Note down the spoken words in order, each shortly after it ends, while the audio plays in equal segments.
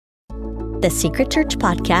The Secret Church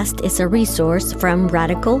podcast is a resource from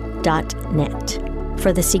radical.net.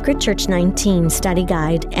 For the Secret Church 19 study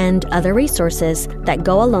guide and other resources that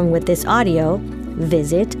go along with this audio,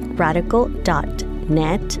 visit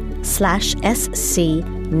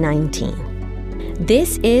radical.net/SC19.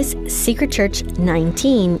 This is Secret Church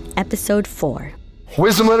 19, Episode 4.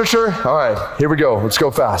 Wisdom literature? All right, here we go. Let's go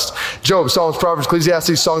fast. Job, Psalms, Proverbs,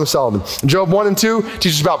 Ecclesiastes, Song of Solomon. Job 1 and 2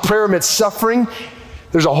 teaches about prayer amidst suffering.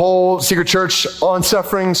 There's a whole Secret Church on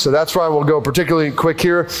suffering, so that's why we'll go particularly quick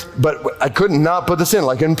here. But I couldn't not put this in.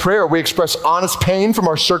 Like in prayer, we express honest pain from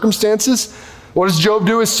our circumstances. What does Job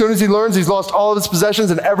do as soon as he learns he's lost all of his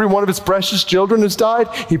possessions and every one of his precious children has died?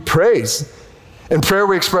 He prays. In prayer,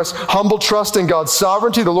 we express humble trust in God's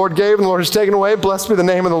sovereignty. The Lord gave and the Lord has taken away. Blessed be the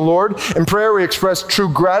name of the Lord. In prayer, we express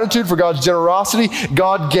true gratitude for God's generosity.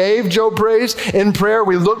 God gave, Job prays. In prayer,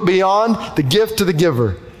 we look beyond the gift to the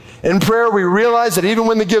giver. In prayer, we realize that even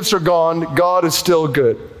when the gifts are gone, God is still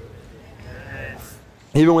good.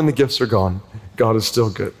 Even when the gifts are gone, God is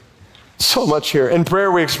still good. So much here. In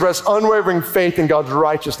prayer, we express unwavering faith in God's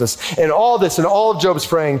righteousness. In all this, in all of Job's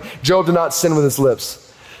praying, Job did not sin with his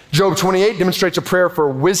lips. Job 28 demonstrates a prayer for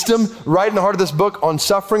wisdom. Right in the heart of this book on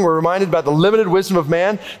suffering, we're reminded about the limited wisdom of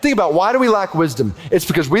man. Think about, why do we lack wisdom? It's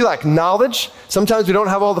because we lack knowledge. Sometimes we don't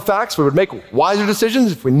have all the facts. We would make wiser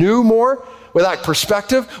decisions if we knew more. We lack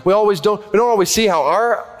perspective. We don't always see how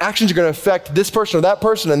our actions are going to affect this person or that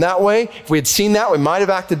person in that way. If we had seen that, we might have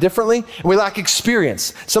acted differently. And we lack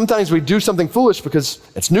experience. Sometimes we do something foolish because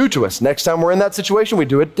it's new to us. Next time we're in that situation, we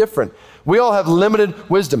do it different. We all have limited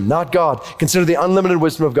wisdom, not God. Consider the unlimited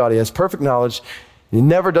wisdom of God. He has perfect knowledge. He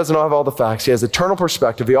never doesn't have all the facts. He has eternal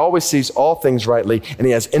perspective. He always sees all things rightly, and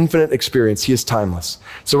he has infinite experience. He is timeless.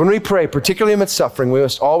 So when we pray, particularly amidst suffering, we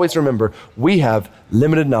must always remember we have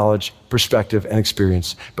limited knowledge, perspective, and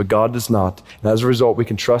experience, but God does not. And as a result, we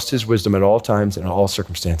can trust his wisdom at all times and in all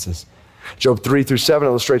circumstances. Job 3-7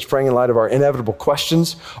 illustrates praying in light of our inevitable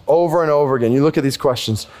questions over and over again. You look at these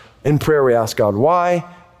questions. In prayer, we ask God, why?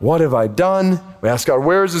 What have I done? We ask God,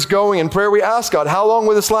 where is this going? In prayer, we ask God, how long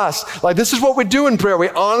will this last? Like, this is what we do in prayer. We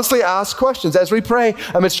honestly ask questions. As we pray,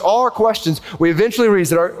 amidst all our questions, we eventually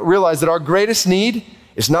realize that our greatest need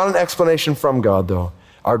is not an explanation from God, though.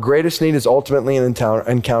 Our greatest need is ultimately an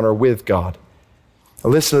encounter with God. Now,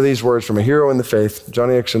 listen to these words from a hero in the faith,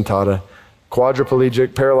 Joni Eareckson-Tada,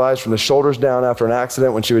 quadriplegic, paralyzed from the shoulders down after an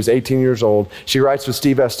accident when she was 18 years old. She writes with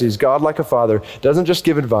Steve Estes, God, like a father, doesn't just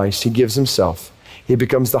give advice, he gives himself. He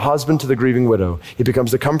becomes the husband to the grieving widow. He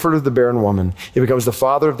becomes the comfort of the barren woman. He becomes the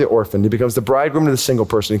father of the orphan. He becomes the bridegroom to the single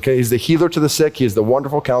person. He's the healer to the sick. He is the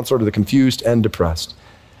wonderful counselor to the confused and depressed.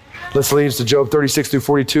 This leads to Job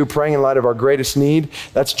 36-42, praying in light of our greatest need.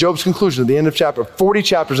 That's Job's conclusion at the end of 40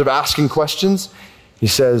 chapters of asking questions. He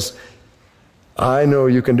says, I know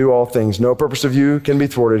you can do all things. No purpose of you can be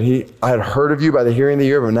thwarted. I had heard of you by the hearing of the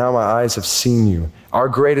ear, but now my eyes have seen you. Our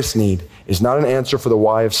greatest need is not an answer for the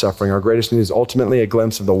why of suffering. Our greatest need is ultimately a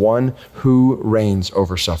glimpse of the one who reigns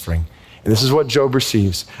over suffering. And this is what Job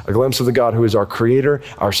receives, a glimpse of the God who is our creator,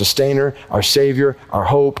 our sustainer, our savior, our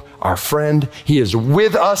hope, our friend. He is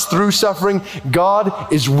with us through suffering.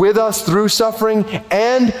 God is with us through suffering,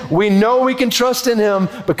 and we know we can trust in him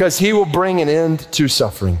because he will bring an end to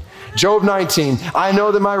suffering. Job 19, I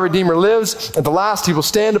know that my Redeemer lives. At the last he will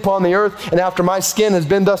stand upon the earth, and after my skin has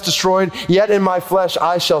been thus destroyed, yet in my flesh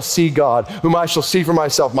I shall see God, whom I shall see for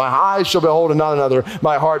myself. My eyes shall behold and not another.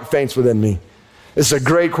 My heart faints within me. This is a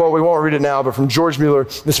great quote. We won't read it now, but from George Mueller,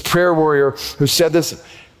 this prayer warrior who said this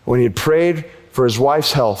when he had prayed for his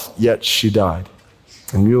wife's health, yet she died.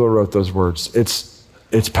 And Mueller wrote those words.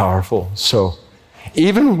 It's powerful. So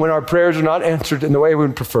even when our prayers are not answered in the way we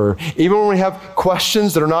would prefer, even when we have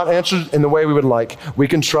questions that are not answered in the way we would like, we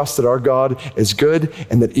can trust that our God is good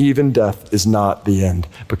and that even death is not the end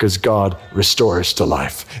because God restores to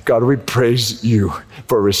life. God, we praise you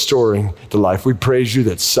for restoring to life. We praise you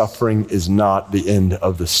that suffering is not the end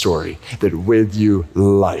of the story, that with you,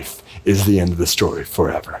 life is the end of the story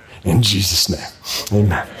forever. In Jesus' name,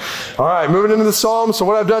 amen. All right, moving into the Psalms. So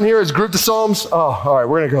what I've done here is group the Psalms. All right,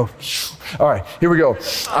 we're going to go. All right, here we go.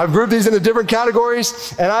 I've grouped these into different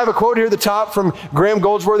categories, and I have a quote here at the top from Graham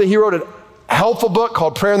Goldsworthy. He wrote a helpful book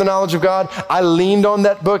called Prayer and the Knowledge of God. I leaned on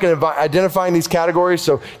that book in identifying these categories,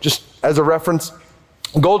 so just as a reference,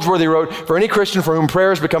 Goldsworthy wrote, for any Christian for whom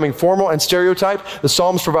prayer is becoming formal and stereotype, the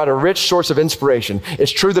Psalms provide a rich source of inspiration.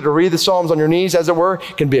 It's true that to read the Psalms on your knees, as it were,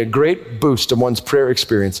 can be a great boost to one's prayer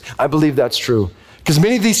experience. I believe that's true. Because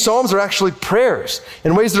many of these Psalms are actually prayers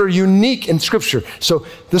in ways that are unique in Scripture. So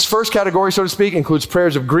this first category, so to speak, includes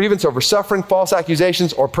prayers of grievance over suffering, false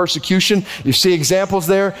accusations, or persecution. You see examples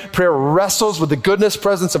there. Prayer wrestles with the goodness,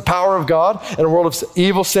 presence, and power of God in a world of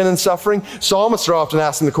evil, sin, and suffering. Psalmists are often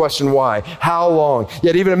asking the question, why? How long?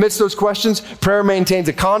 Yet even amidst those questions, prayer maintains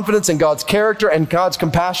a confidence in God's character and God's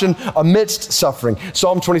compassion amidst suffering.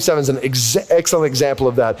 Psalm 27 is an excellent example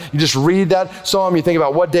of that. You just read that psalm, you think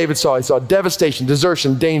about what David saw. He saw devastation,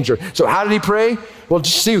 desertion, danger. So how did he pray? Well,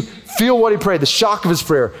 just feel what he prayed, the shock of his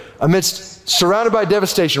prayer. Amidst, surrounded by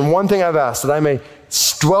devastation, one thing I've asked, that I may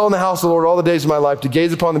dwell in the house of the Lord all the days of my life, to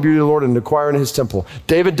gaze upon the beauty of the Lord and inquire in his temple.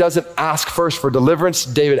 David doesn't ask first for deliverance.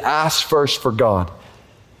 David asks first for God,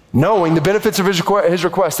 knowing the benefits of his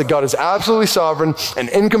request, that God is absolutely sovereign and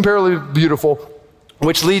incomparably beautiful,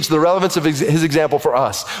 which leads to the relevance of his example for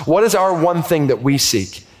us. What is our one thing that we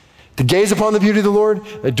seek? To gaze upon the beauty of the Lord?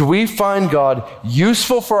 Do we find God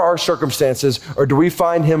useful for our circumstances, or do we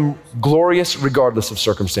find him glorious regardless of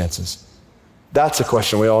circumstances? That's a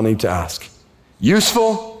question we all need to ask.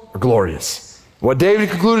 Useful or glorious? What David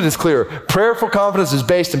concluded is clear. Prayerful confidence is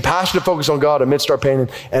based in passionate focus on God amidst our pain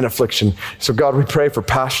and affliction. So God, we pray for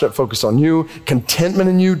passionate focus on you, contentment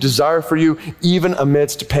in you, desire for you, even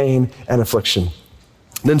amidst pain and affliction.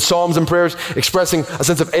 Then Psalms and prayers expressing a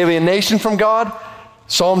sense of alienation from God.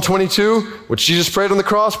 Psalm 22, which Jesus prayed on the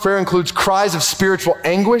cross, prayer includes cries of spiritual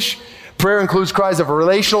anguish. Prayer includes cries of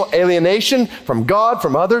relational alienation from God,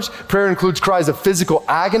 from others. Prayer includes cries of physical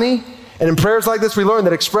agony. And in prayers like this, we learn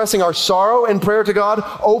that expressing our sorrow in prayer to God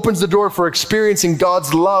opens the door for experiencing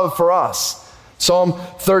God's love for us. Psalm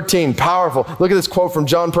 13, powerful. Look at this quote from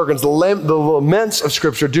John Perkins. The laments of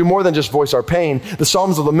Scripture do more than just voice our pain. The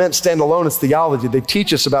Psalms of lament stand alone as theology. They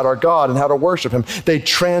teach us about our God and how to worship him. They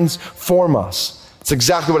transform us. It's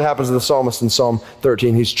exactly what happens to the psalmist in Psalm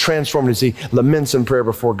 13. He's transformed as he laments in prayer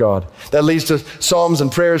before God. That leads to Psalms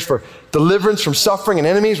and prayers for deliverance from suffering and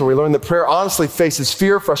enemies, where we learn that prayer honestly faces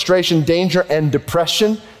fear, frustration, danger, and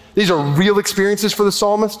depression. These are real experiences for the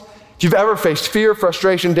psalmist. If you've ever faced fear,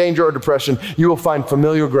 frustration, danger, or depression, you will find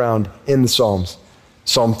familiar ground in the Psalms.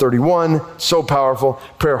 Psalm 31, so powerful.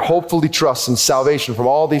 Prayer hopefully trusts in salvation from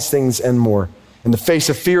all these things and more. In the face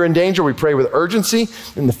of fear and danger, we pray with urgency.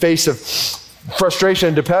 In the face of frustration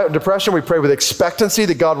and depression, we pray with expectancy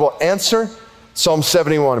that God will answer. Psalm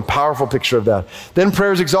 71, a powerful picture of that. Then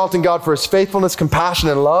prayers exalting God for his faithfulness, compassion,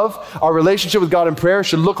 and love. Our relationship with God in prayer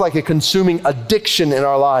should look like a consuming addiction in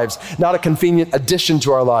our lives, not a convenient addition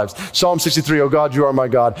to our lives. Psalm 63, oh God, you are my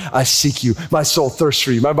God. I seek you. My soul thirsts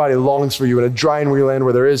for you. My body longs for you in a dry and weary land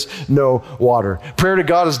where there is no water. Prayer to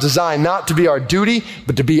God is designed not to be our duty,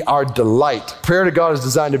 but to be our delight. Prayer to God is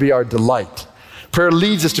designed to be our delight. Prayer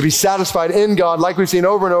leads us to be satisfied in God, like we've seen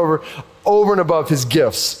over and over and above his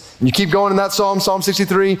gifts. And you keep going in that Psalm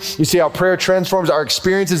 63, you see how prayer transforms our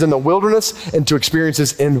experiences in the wilderness into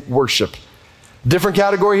experiences in worship. Different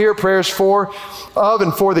category here, prayers of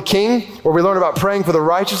and for the king, where we learn about praying for the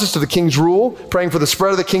righteousness of the king's rule, praying for the spread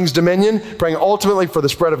of the king's dominion, praying ultimately for the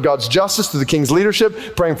spread of God's justice through the king's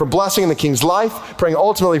leadership, praying for blessing in the king's life, praying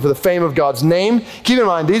ultimately for the fame of God's name. Keep in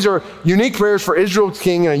mind, these are unique prayers for Israel's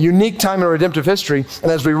king in a unique time in redemptive history.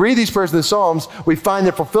 And as we read these prayers in the Psalms, we find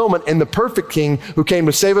their fulfillment in the perfect king who came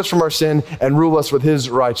to save us from our sin and rule us with his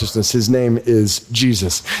righteousness. His name is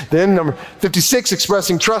Jesus. Then number 56,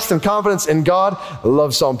 expressing trust and confidence in God. I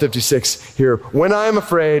love Psalm 56 here. When I am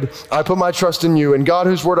afraid, I put my trust in you. In God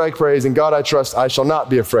whose word I praise, in God I trust, I shall not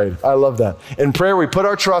be afraid. I love that. In prayer, we put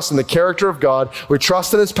our trust in the character of God. We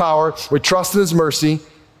trust in his power. We trust in his mercy.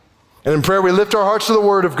 And in prayer, we lift our hearts to the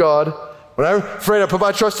word of God. When I'm afraid, I put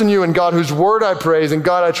my trust in you. In God whose word I praise, in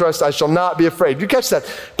God I trust, I shall not be afraid. You catch that?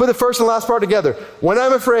 Put the first and last part together. When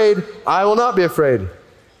I'm afraid, I will not be afraid.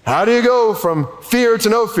 How do you go from fear to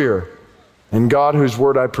no fear? In God whose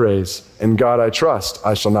word I praise, in God I trust,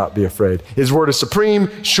 I shall not be afraid. His word is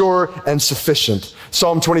supreme, sure, and sufficient.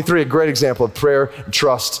 Psalm 23, a great example of prayer,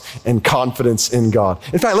 trust, and confidence in God.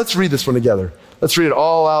 In fact, let's read this one together. Let's read it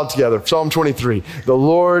all out together. Psalm 23. The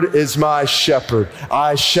Lord is my shepherd.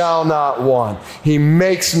 I shall not want. He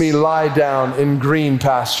makes me lie down in green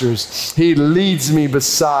pastures. He leads me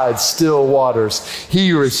beside still waters.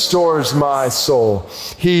 He restores my soul.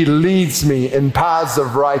 He leads me in paths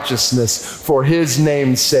of righteousness for his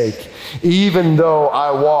name's sake. Even though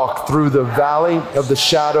I walk through the valley of the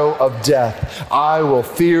shadow of death, I will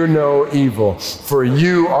fear no evil, for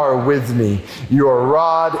you are with me. Your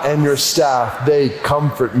rod and your staff, they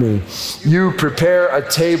comfort me. You prepare a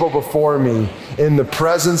table before me in the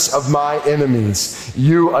presence of my enemies.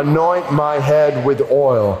 You anoint my head with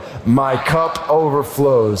oil. My cup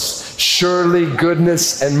overflows. Surely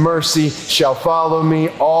goodness and mercy shall follow me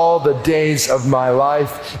all the days of my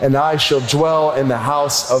life, and I shall dwell in the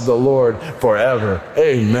house of the Lord forever.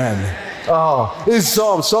 Amen. Oh, these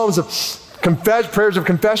Psalms of prayers of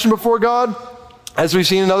confession before God. As we've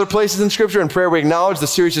seen in other places in Scripture, in prayer we acknowledge the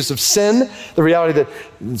seriousness of sin, the reality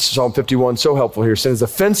that Psalm 51 so helpful here. Sin is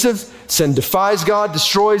offensive, sin defies God,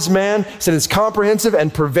 destroys man, sin is comprehensive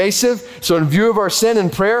and pervasive. So in view of our sin in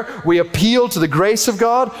prayer, we appeal to the grace of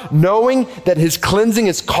God, knowing that his cleansing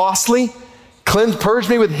is costly. Purge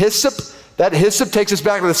me with hyssop. That hyssop takes us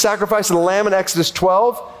back to the sacrifice of the lamb in Exodus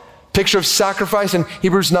 12. Picture of sacrifice in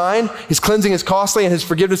Hebrews 9. His cleansing is costly and his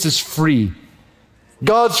forgiveness is free.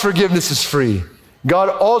 God's forgiveness is free.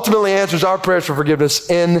 God ultimately answers our prayers for forgiveness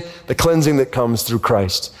in the cleansing that comes through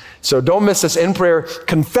Christ. So don't miss this in prayer.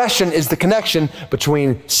 Confession is the connection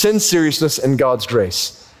between sin seriousness and God's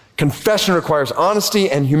grace. Confession requires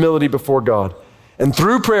honesty and humility before God. And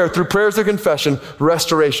through prayers of confession,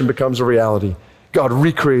 restoration becomes a reality. God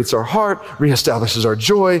recreates our heart, reestablishes our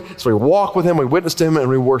joy. So we walk with him, we witness to him, and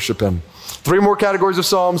we worship him. 3 more categories of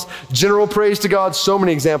Psalms. General praise to God, so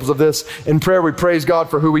many examples of this. In prayer, we praise God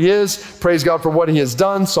for who he is, praise God for what he has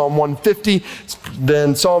done, Psalm 150.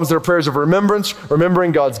 Then Psalms that are prayers of remembrance,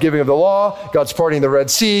 remembering God's giving of the law, God's parting the Red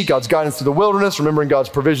Sea, God's guidance through the wilderness, remembering God's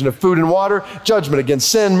provision of food and water, judgment against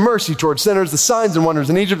sin, mercy towards sinners, the signs and wonders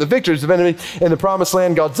in Egypt, the victories of enemy in the promised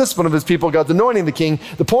land, God's discipline of his people, God's anointing the king.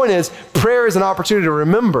 The point is, prayer is an opportunity to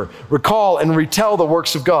remember, recall, and retell the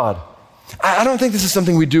works of God. I don't think this is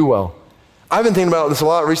something we do well. I've been thinking about this a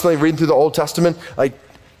lot recently, reading through the Old Testament. Like,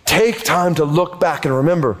 take time to look back and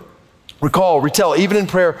remember, recall, retell, even in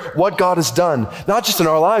prayer, what God has done, not just in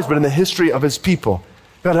our lives, but in the history of his people.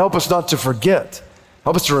 God, help us not to forget.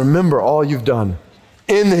 Help us to remember all you've done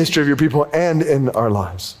in the history of your people and in our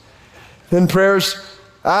lives. Then prayers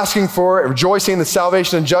asking for, rejoicing in the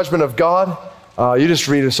salvation and judgment of God. You just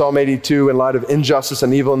read Psalm 82 in light of injustice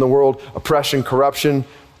and evil in the world, oppression, corruption,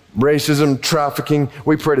 racism, trafficking.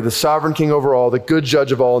 We pray to the sovereign king over all, the good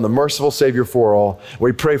judge of all, and the merciful savior for all.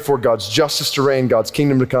 We pray for God's justice to reign, God's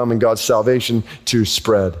kingdom to come, and God's salvation to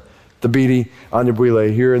spread. The Beatty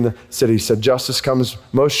Anyabwile here in the city said, justice comes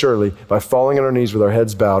most surely by falling on our knees with our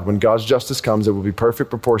heads bowed. When God's justice comes, it will be perfect,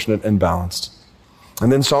 proportionate, and balanced.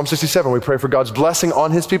 And then Psalm 67, we pray for God's blessing on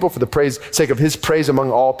his people for the sake of his praise among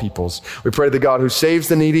all peoples. We pray to the God who saves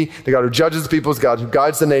the needy, the God who judges the peoples, God who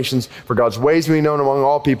guides the nations, for God's ways to be known among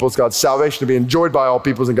all peoples, God's salvation to be enjoyed by all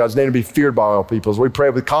peoples, and God's name to be feared by all peoples. We pray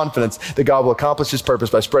with confidence that God will accomplish his purpose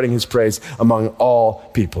by spreading his praise among all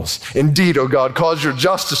peoples. Indeed, O God, cause your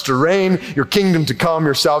justice to reign, your kingdom to come,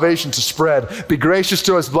 your salvation to spread. Be gracious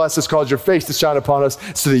to us, bless us, cause your face to shine upon us,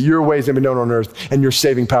 so that your ways may be known on earth, and your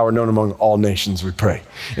saving power known among all nations, we pray.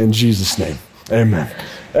 In Jesus' name, amen.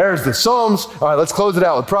 There's the Psalms. All right, let's close it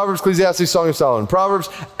out with Proverbs, Ecclesiastes, Song of Solomon. Proverbs,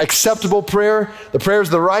 acceptable prayer. The prayers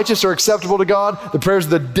of the righteous are acceptable to God. The prayers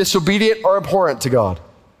of the disobedient are abhorrent to God.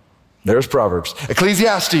 There's Proverbs.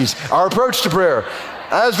 Ecclesiastes, our approach to prayer.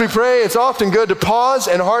 As we pray, it's often good to pause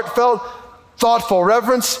in heartfelt, thoughtful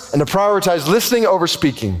reverence and to prioritize listening over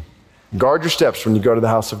speaking. Guard your steps when you go to the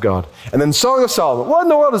house of God. And then Song of Solomon. What in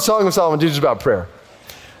the world does Song of Solomon teach us about prayer?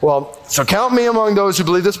 Well, so count me among those who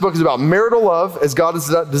believe this book is about marital love, as God has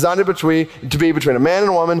designed it to be between a man and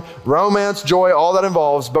a woman, romance, joy, all that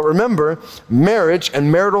involves. But remember, marriage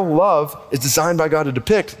and marital love is designed by God to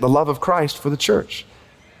depict the love of Christ for the church.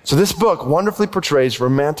 So this book wonderfully portrays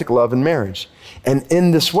romantic love in marriage. And in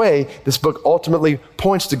this way, this book ultimately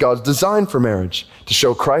points to God's design for marriage, to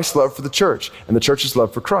show Christ's love for the church and the church's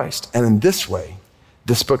love for Christ. And in this way,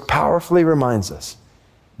 this book powerfully reminds us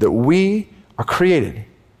that we are created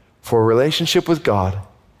for a relationship with God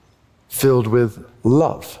filled with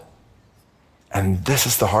love. And this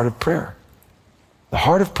is the heart of prayer. The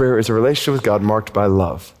heart of prayer is a relationship with God marked by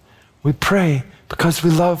love. We pray because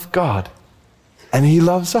we love God and he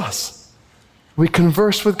loves us. We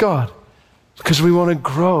converse with God because we want to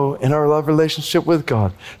grow in our love relationship with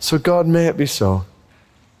God. So God, may it be so.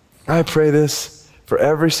 I pray this for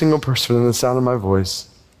every single person in the sound of my voice.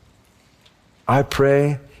 I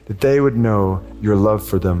pray that they would know your love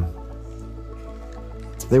for them.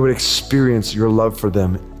 They would experience your love for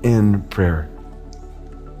them in prayer.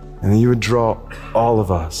 And that you would draw all of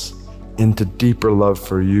us into deeper love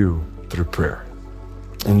for you through prayer.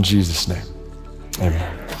 In Jesus' name,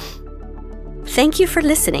 amen. Thank you for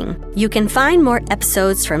listening. You can find more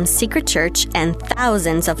episodes from Secret Church and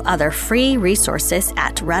thousands of other free resources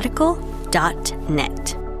at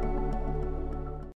radical.net.